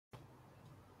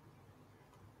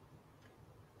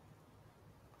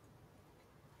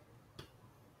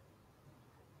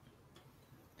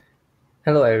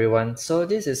Hello everyone. So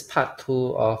this is part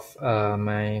 2 of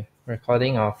my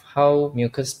recording of how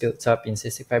mucus builds up in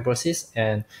cystic fibrosis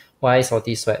and why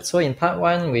salty sweat. So in part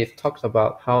 1 we've talked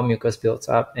about how mucus builds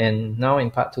up, and now in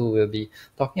part 2 we'll be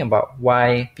talking about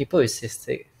why people with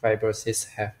cystic fibrosis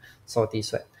have salty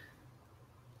sweat.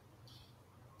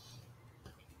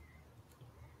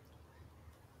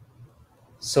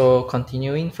 So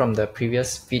continuing from the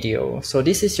previous video, so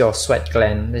this is your sweat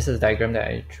gland. This is a diagram that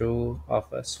I drew of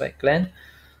a sweat gland.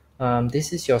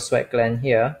 This is your sweat gland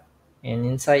here, and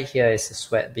inside here is the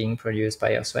sweat being produced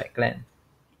by your sweat gland.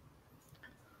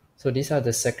 So these are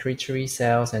the secretory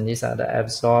cells, and these are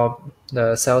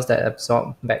the cells that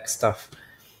absorb back stuff.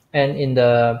 And in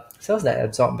the cells that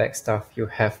absorb back stuff, you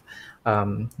have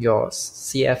your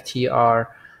CFTR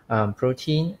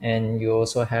protein, and you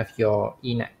also have your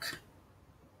ENaC,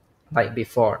 like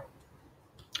before.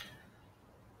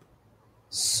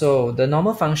 So the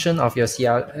normal function of your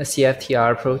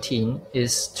CFTR protein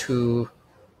is to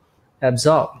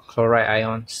absorb chloride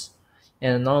ions,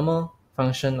 and the normal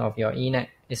function of your ENaC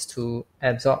is to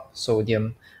absorb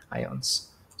sodium ions.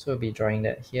 So we'll be drawing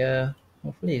that here.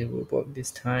 Hopefully it will work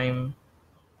this time.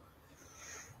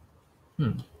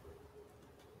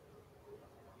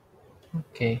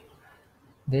 Okay,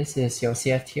 this is your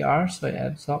CFTR, so it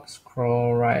absorbs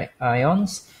chloride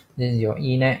ions. This is your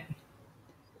ENaC.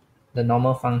 The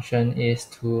normal function is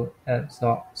to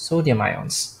absorb sodium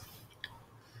ions.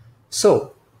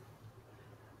 So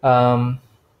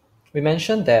we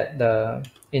mentioned that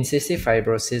in cystic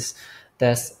fibrosis,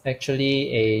 there's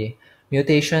actually a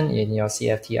mutation in your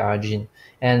CFTR gene,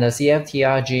 and the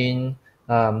CFTR gene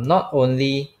not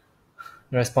only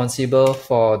responsible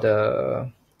for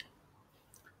the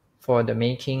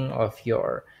making of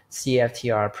your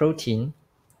CFTR protein,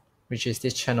 which is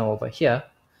this channel over here.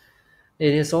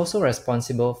 It is also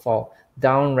responsible for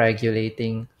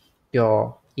down-regulating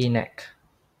your ENaC,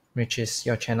 which is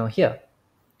your channel here.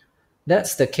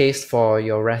 That's the case for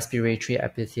your respiratory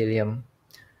epithelium.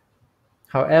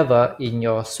 However, in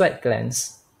your sweat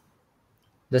glands,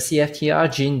 the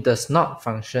CFTR gene does not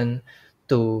function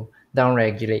to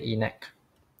downregulate ENaC.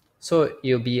 So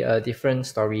it'll be a different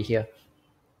story here.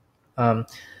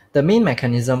 The main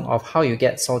mechanism of how you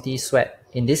get salty sweat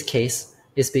in this case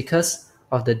is because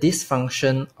of the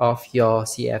dysfunction of your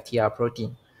CFTR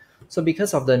protein. So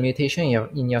because of the mutation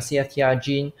in your CFTR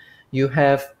gene, you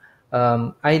have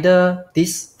either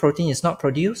this protein is not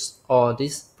produced, or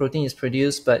this protein is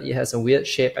produced but it has a weird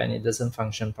shape and it doesn't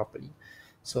function properly.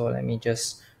 So let me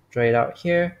just draw it out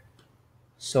here.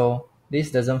 So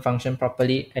this doesn't function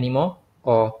properly anymore,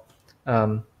 or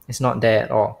it's not there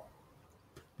at all.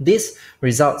 This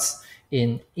results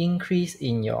in increase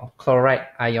in your chloride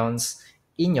ions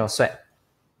in your sweat.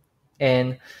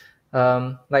 And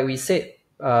like we said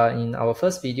in our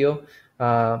first video,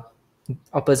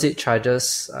 opposite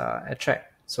charges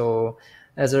attract. So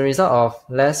as a result of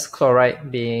less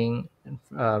chloride being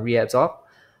reabsorbed,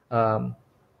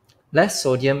 less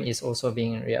sodium is also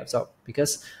being reabsorbed,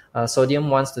 because sodium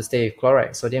wants to stay with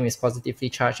chloride. Sodium is positively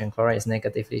charged and chloride is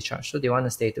negatively charged, so they want to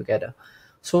stay together.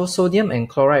 So sodium and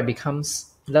chloride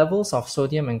levels of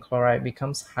sodium and chloride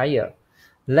becomes higher.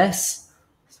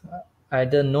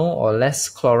 Either no or less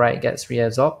chloride gets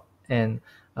reabsorbed, and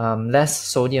less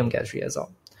sodium gets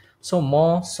reabsorbed. So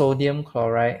more sodium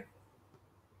chloride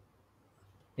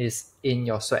is in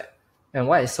your sweat. And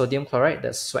what is sodium chloride?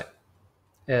 That's sweat.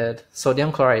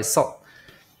 Sodium chloride is salt.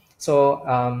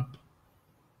 So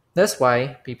that's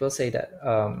why people say that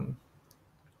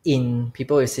in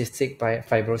people with cystic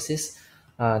fibrosis,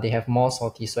 they have more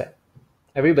salty sweat.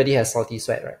 Everybody has salty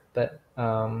sweat, right? But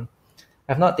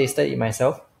I've not tasted it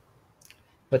myself.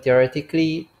 But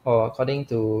theoretically, or according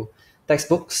to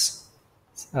textbooks,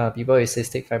 people with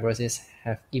cystic fibrosis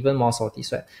have even more salty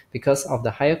sweat because of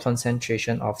the higher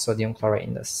concentration of sodium chloride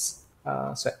in the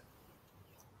sweat.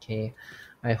 Okay,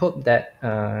 I hope that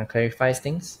clarifies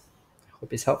things. I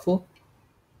hope it's helpful.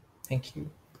 Thank you.